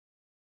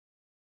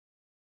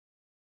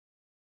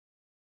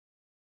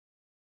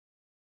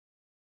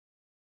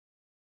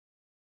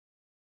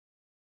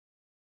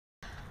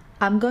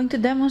I'm going to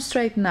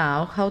demonstrate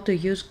now how to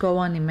use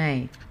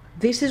GoAnimate.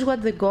 This is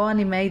what the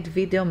GoAnimate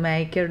video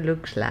maker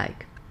looks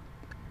like.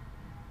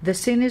 The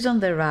scene is on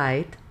the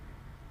right,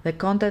 the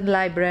content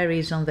library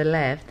is on the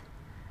left,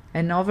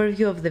 an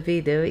overview of the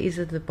video is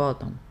at the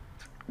bottom.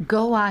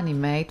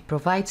 GoAnimate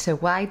provides a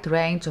wide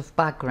range of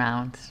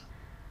backgrounds.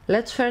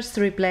 Let's first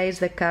replace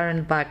the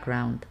current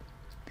background.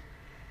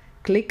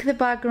 Click the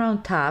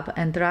Background tab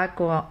and drag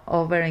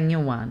over a new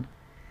one.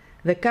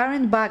 The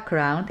current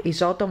background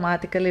is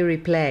automatically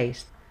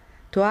replaced.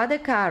 To add a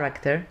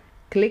character,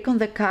 click on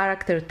the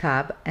Character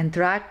tab and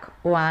drag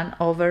one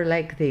over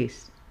like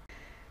this.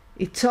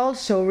 It's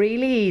also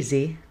really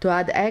easy to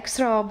add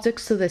extra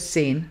objects to the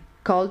scene,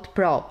 called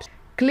props.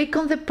 Click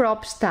on the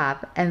Props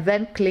tab and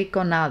then click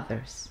on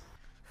Others.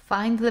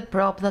 Find the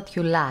prop that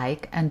you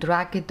like and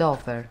drag it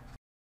over.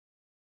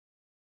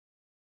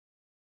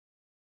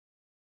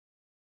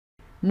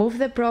 Move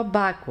the prop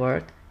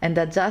backward and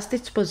adjust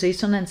its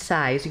position and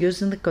size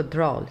using the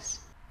controls.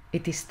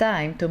 It is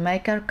time to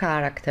make our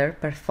character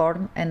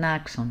perform an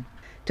action.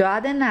 To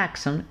add an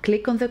action,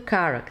 click on the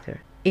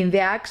character. In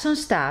the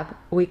Actions tab,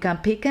 we can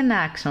pick an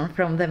action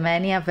from the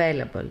many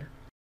available.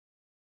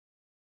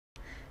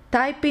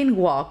 Type in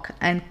walk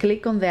and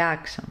click on the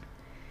action.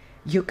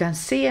 You can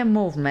see a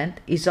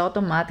movement is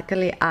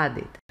automatically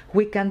added.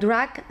 We can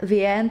drag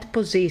the end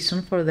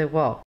position for the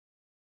walk.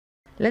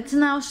 Let's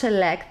now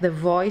select the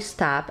Voice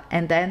tab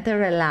and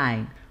enter a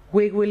line.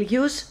 We will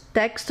use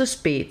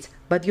text-to-speech,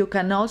 but you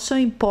can also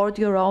import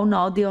your own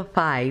audio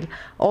file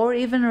or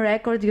even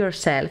record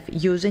yourself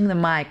using the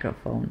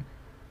microphone.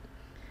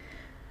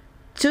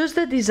 Choose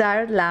the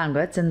desired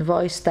language and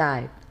voice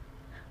type.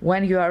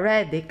 When you are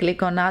ready,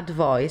 click on Add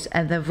Voice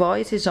and the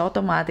voice is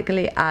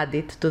automatically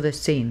added to the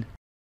scene.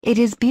 It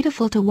is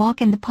beautiful to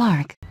walk in the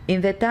park.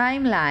 In the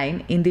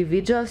timeline,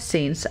 individual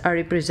scenes are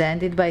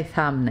represented by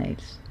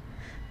thumbnails.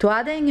 To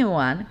add a new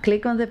one,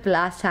 click on the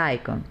plus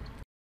icon.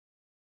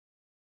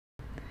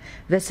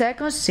 The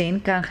second scene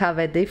can have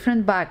a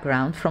different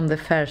background from the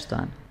first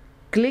one.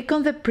 Click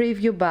on the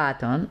preview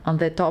button on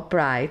the top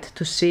right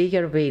to see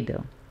your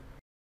video.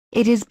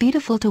 It is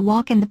beautiful to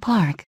walk in the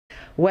park.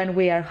 When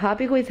we are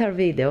happy with our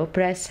video,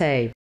 press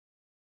save.